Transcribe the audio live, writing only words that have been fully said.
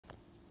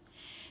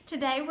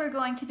Today we're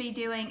going to be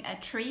doing a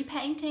tree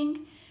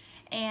painting,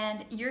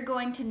 and you're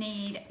going to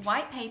need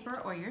white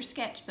paper or your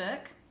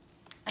sketchbook,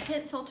 a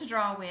pencil to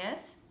draw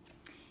with,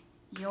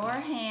 your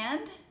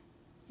hand,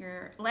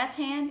 your left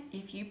hand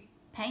if you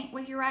paint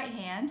with your right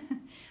hand,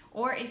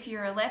 or if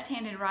you're a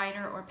left-handed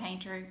writer or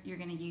painter, you're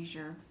going to use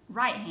your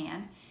right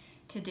hand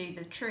to do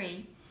the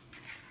tree,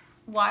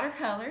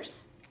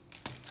 watercolors,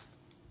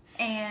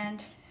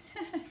 and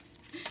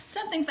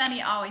something funny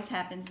always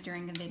happens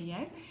during the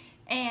video,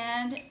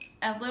 and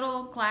a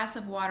little glass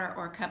of water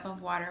or cup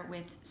of water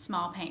with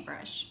small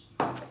paintbrush.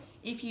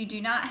 If you do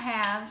not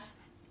have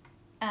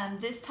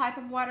this type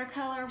of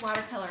watercolor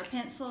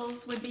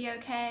pencils would be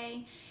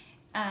okay.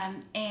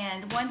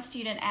 And one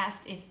student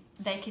asked if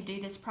they could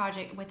do this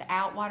project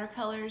without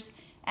watercolors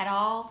at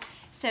all.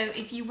 So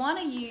if you want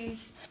to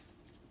use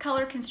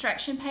color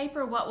construction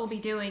paper, what we'll be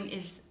doing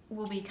is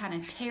we'll be kind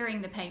of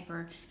tearing the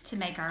paper to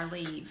make our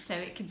leaves. So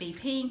it could be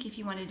pink if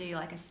you want to do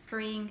like a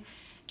spring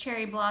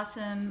cherry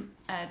blossom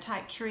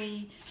type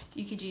tree.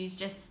 You could use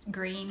just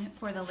green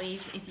for the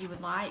leaves if you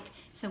would like.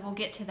 So we'll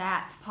get to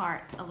that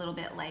part a little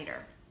bit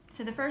later.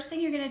 So the first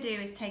thing you're going to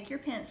do is take your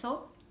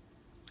pencil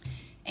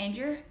and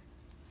your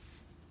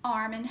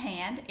arm and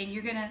hand, and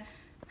you're going to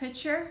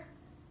put your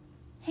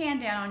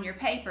hand down on your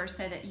paper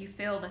so that you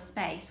fill the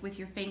space with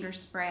your fingers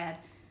spread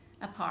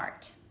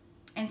apart.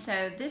 And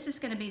so this is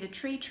going to be the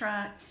tree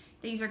trunk.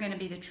 These are going to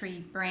be the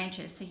tree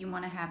branches, so you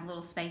want to have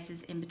little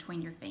spaces in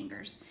between your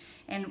fingers.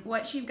 And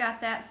once you've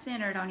got that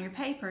centered on your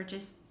paper,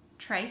 just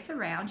trace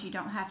around. You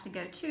don't have to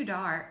go too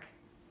dark.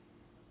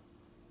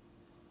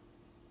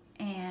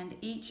 And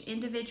each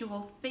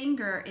individual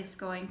finger is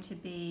going to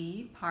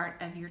be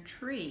part of your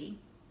tree.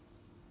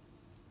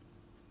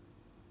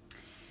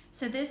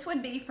 So this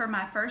would be for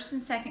my first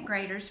and second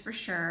graders for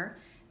sure,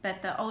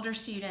 but the older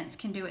students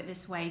can do it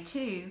this way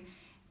too.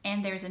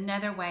 And there's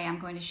another way I'm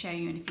going to show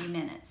you in a few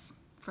minutes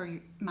for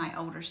my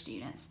older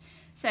students.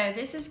 So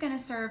this is going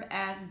to serve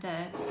as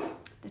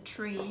the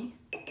tree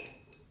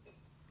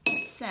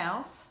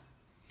itself.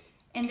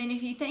 And then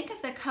if you think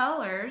of the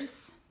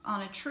colors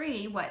on a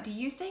tree, what do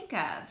you think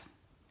of?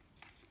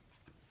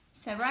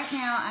 So right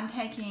now I'm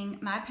taking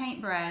my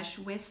paintbrush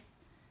with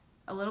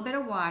a little bit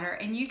of water,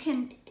 and you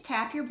can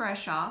tap your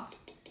brush off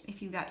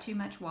if you've got too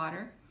much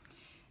water.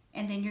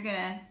 And then you're going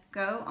to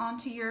go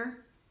onto your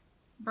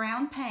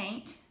brown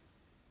paint,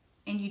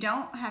 and you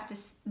don't have to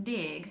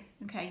dig,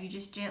 okay? You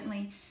just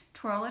gently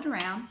twirl it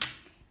around.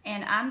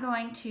 And I'm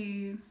going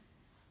to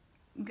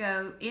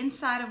go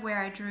inside of where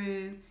I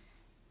drew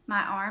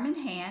my arm and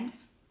hand.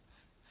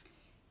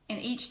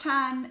 And each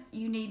time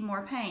you need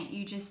more paint,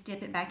 you just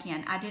dip it back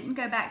in. I didn't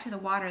go back to the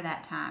water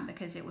that time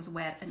because it was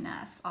wet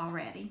enough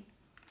already.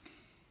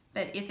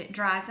 But if it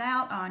dries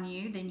out on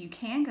you, then you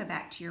can go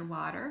back to your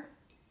water.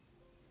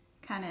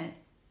 Kind of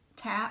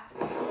tap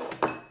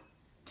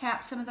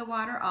some of the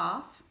water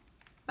off.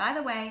 By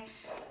the way,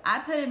 I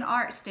put an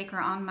art sticker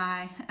on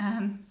my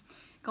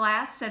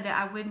glass so that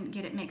I wouldn't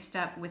get it mixed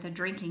up with a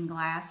drinking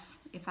glass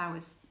if I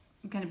was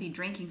going to be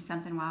drinking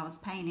something while I was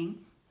painting.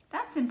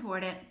 That's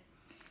important.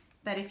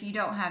 But if you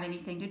don't have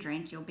anything to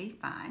drink, you'll be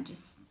fine.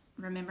 Just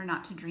remember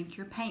not to drink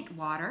your paint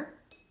water.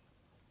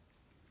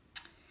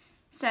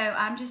 So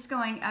I'm just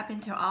going up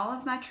into all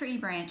of my tree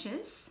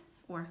branches,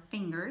 or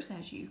fingers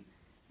as you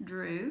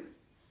drew.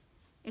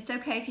 It's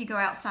okay if you go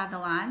outside the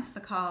lines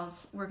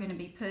because we're going to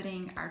be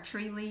putting our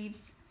tree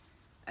leaves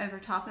over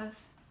top of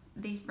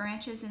these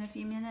branches in a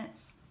few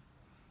minutes.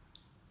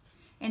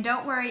 And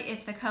don't worry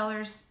if the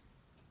colors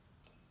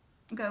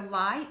go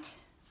light.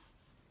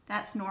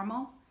 That's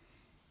normal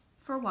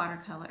for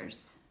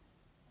watercolors.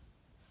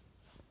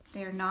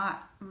 They're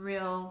not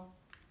real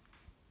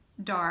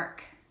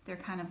dark. They're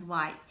kind of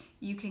light.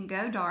 You can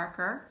go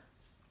darker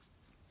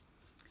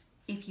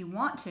if you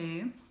want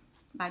to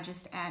by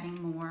just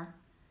adding more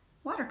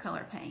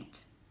watercolor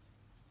paint.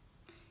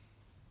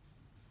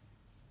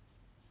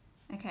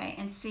 Okay,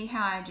 and see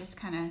how I just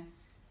kind of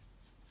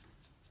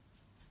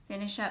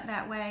finish up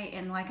that way.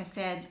 And like I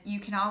said, you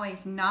can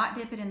always not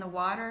dip it in the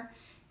water,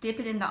 dip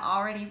it in the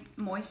already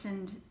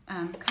moistened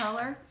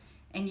color,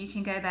 and you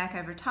can go back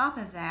over top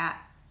of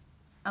that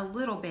a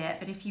little bit.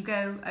 But if you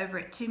go over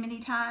it too many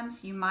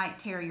times, you might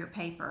tear your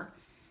paper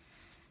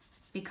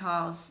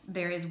because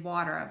there is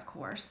water, of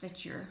course,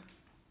 that you're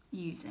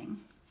using.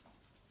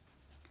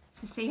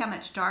 So see how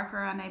much darker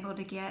I'm able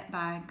to get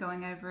by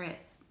going over it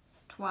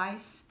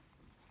twice?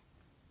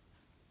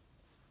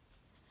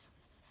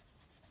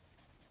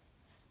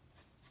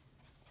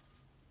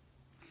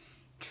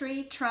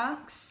 Tree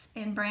trunks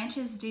and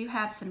branches do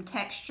have some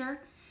texture,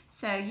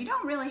 so you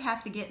don't really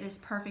have to get this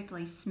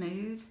perfectly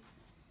smooth.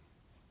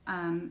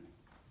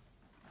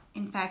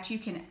 In fact, you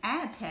can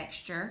add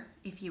texture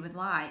if you would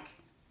like,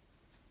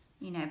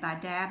 you know, by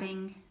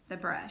dabbing the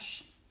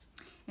brush.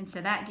 And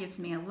so that gives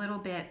me a little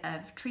bit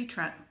of tree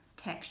trunk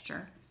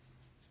texture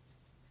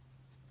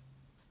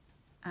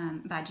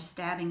by just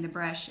dabbing the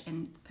brush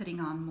and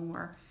putting on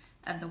more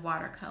of the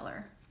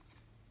watercolor.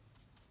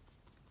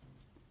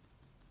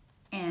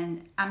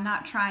 And I'm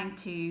not trying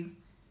to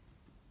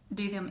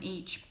do them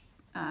each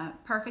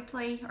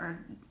perfectly, or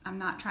I'm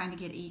not trying to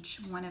get each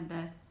one of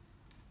the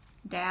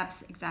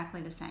dabs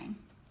exactly the same.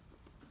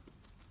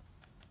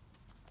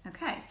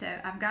 Okay, so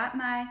I've got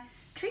my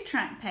tree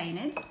trunk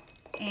painted,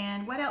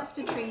 and what else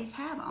do trees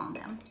have on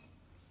them?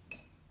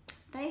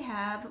 They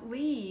have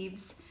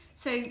leaves.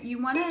 So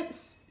you want to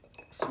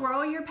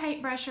swirl your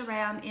paintbrush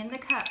around in the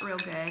cup real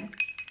good.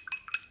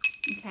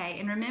 Okay,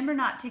 and remember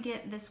not to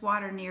get this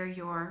water near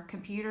your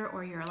computer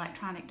or your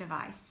electronic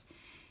device.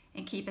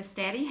 And keep a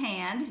steady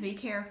hand. Be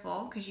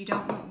careful, because you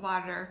don't want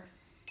water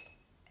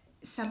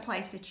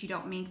someplace that you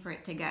don't mean for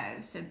it to go.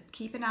 So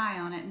keep an eye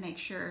on it and make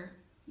sure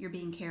you're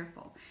being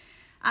careful.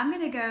 I'm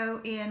going to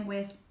go in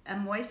with a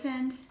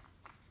moistened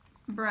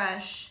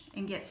brush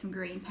and get some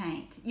green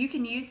paint. You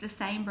can use the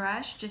same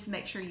brush, just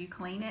make sure you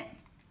clean it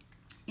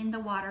in the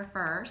water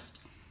first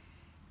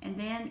and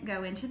then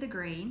go into the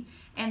green.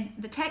 And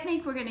the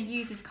technique we're going to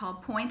use is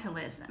called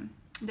pointillism.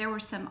 There were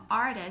some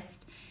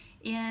artists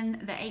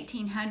in the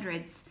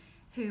 1800s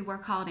who were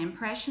called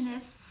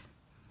impressionists,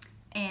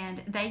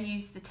 and they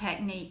used the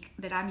technique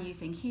that I'm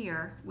using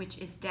here, which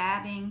is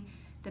dabbing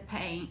the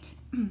paint.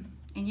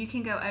 And you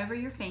can go over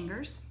your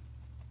fingers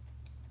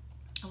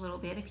a little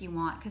bit if you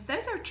want, because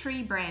those are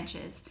tree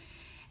branches,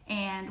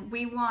 and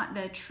we want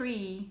the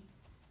tree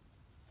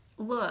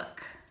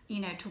look, you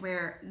know, to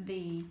where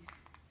the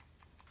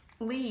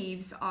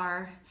leaves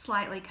are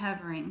slightly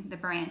covering the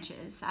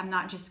branches. I'm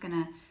not just going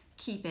to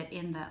keep it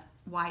in the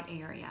white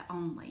area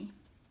only.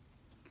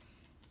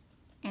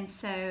 And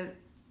so,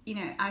 you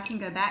know, I can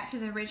go back to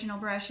the original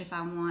brush if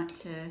I want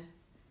to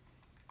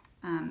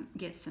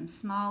get some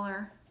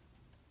smaller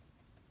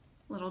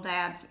little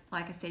dabs.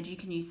 Like I said, you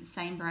can use the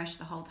same brush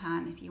the whole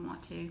time if you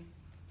want to.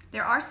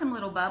 There are some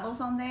little bubbles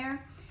on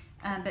there,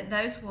 but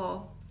those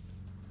will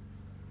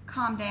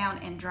calm down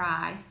and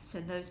dry, so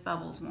those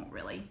bubbles won't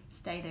really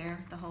stay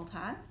there the whole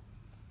time.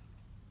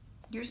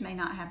 Yours may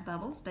not have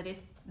bubbles, but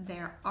if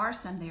there are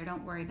some there,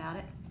 don't worry about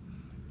it.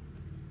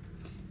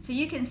 So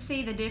you can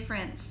see the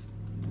difference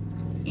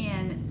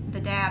in the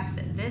dabs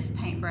that this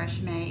paintbrush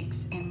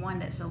makes and one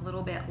that's a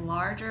little bit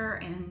larger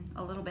and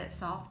a little bit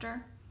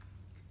softer.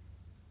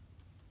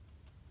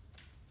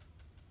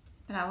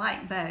 But I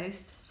like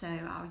both, so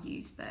I'll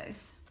use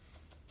both.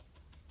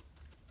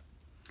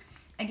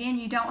 Again,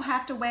 you don't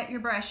have to wet your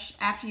brush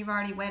after you've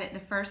already wet it the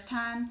first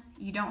time.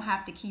 You don't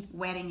have to keep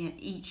wetting it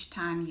each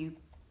time you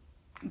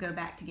go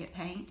back to get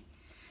paint,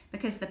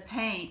 because the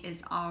paint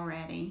is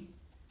already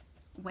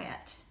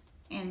wet.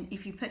 And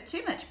if you put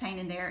too much paint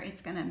in there,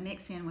 it's going to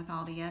mix in with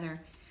all the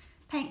other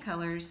paint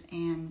colors,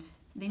 and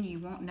then you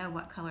won't know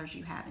what colors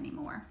you have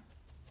anymore.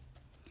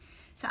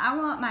 So I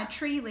want my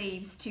tree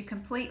leaves to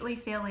completely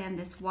fill in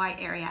this white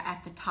area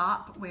at the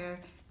top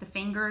where the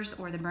fingers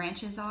or the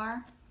branches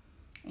are.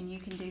 And you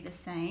can do the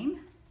same.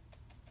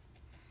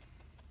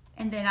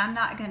 And then I'm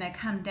not going to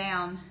come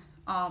down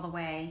all the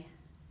way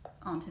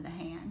onto the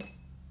hand.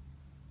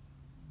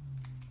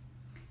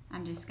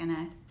 I'm just going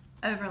to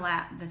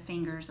overlap the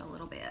fingers a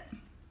little bit.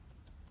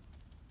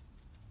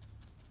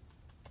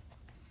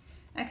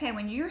 Okay,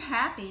 when you're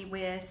happy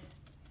with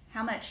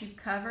how much you've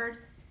covered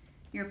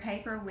your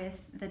paper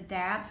with the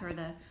dabs or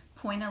the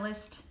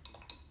pointillist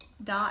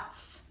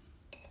dots,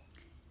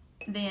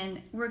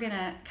 then we're going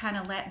to kind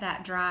of let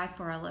that dry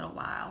for a little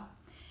while.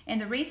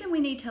 And the reason we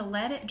need to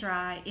let it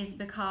dry is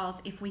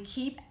because if we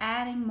keep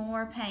adding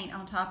more paint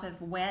on top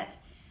of wet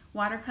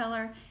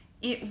watercolor,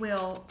 it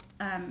will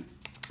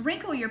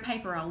wrinkle your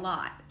paper a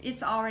lot.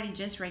 It's already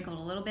just wrinkled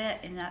a little bit,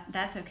 and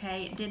that's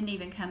okay. It didn't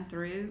even come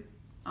through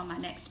on my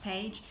next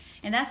page,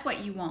 and that's what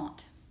you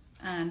want.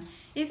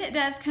 If it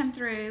does come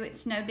through,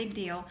 it's no big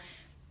deal,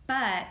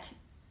 but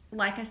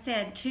like I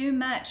said, too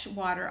much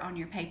water on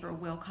your paper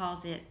will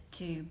cause it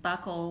to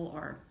buckle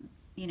or,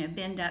 you know,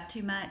 bend up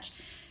too much.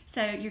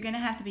 So you're going to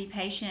have to be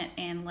patient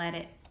and let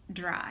it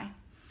dry.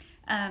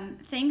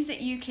 Things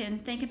that you can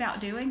think about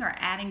doing are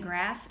adding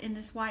grass in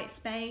this white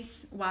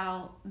space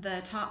while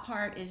the top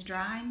part is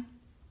drying.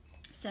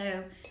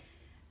 So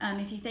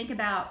if you think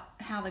about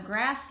how the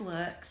grass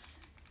looks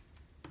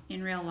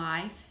in real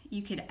life,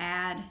 you could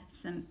add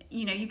some,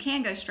 you know, you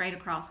can go straight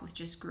across with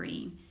just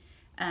green,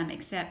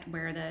 except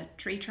where the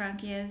tree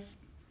trunk is,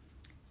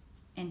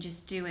 and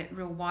just do it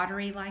real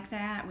watery like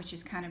that, which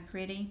is kind of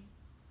pretty.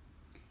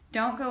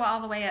 Don't go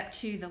all the way up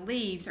to the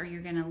leaves or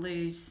you're going to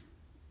lose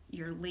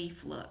your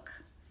leaf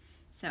look.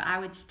 So I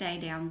would stay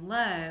down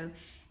low,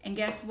 and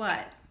guess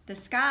what? The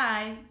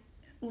sky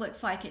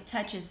looks like it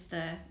touches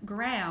the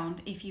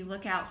ground. If you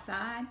look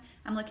outside,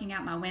 I'm looking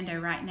out my window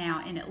right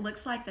now, and it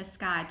looks like the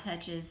sky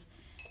touches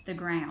the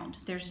ground.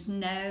 There's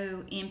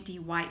no empty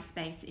white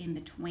space in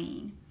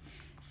between.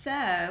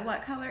 So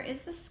what color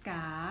is the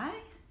sky?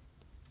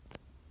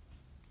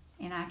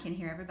 And I can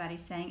hear everybody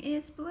saying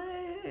it's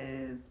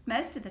blue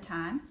most of the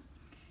time.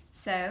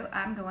 So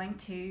I'm going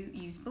to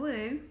use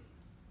blue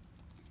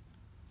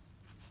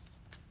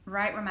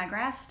right where my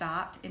grass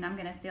stopped, and I'm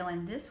going to fill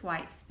in this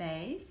white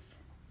space,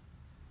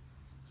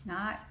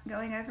 not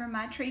going over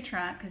my tree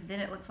trunk, because then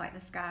it looks like the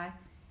sky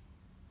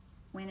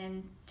went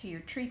into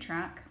your tree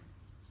trunk.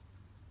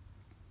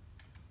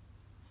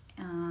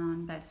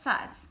 both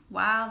sides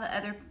while the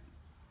other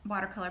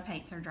watercolor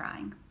paints are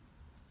drying.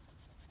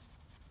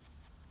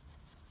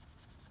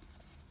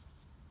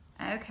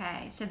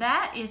 Okay, so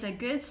that is a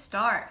good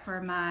start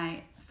for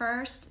my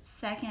first,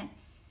 second,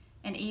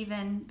 and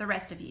even the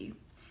rest of you.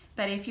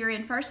 But if you're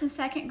in first and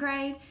second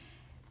grade,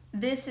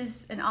 this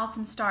is an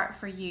awesome start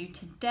for you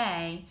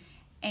today,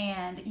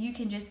 and you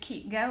can just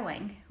keep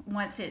going.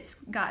 Once it's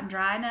gotten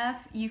dry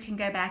enough, you can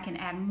go back and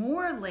add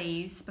more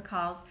leaves,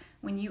 because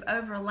when you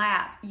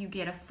overlap, you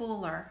get a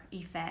fuller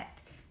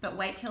effect. But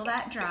wait till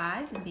that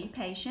dries and be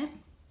patient.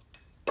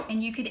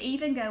 And you could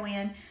even go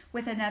in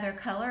with another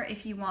color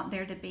if you want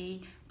there to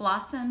be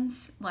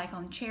blossoms, like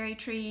on cherry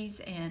trees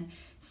and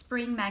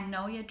spring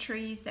magnolia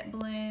trees that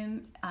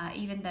bloom,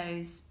 even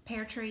those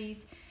pear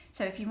trees.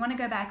 So if you want to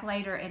go back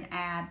later and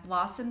add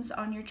blossoms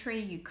on your tree,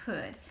 you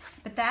could.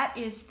 But that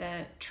is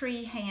the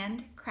tree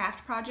hand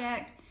craft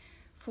project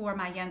for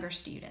my younger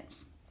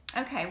students.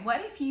 Okay,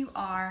 what if you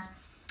are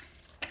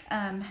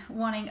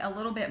wanting a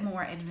little bit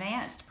more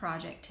advanced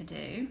project to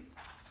do?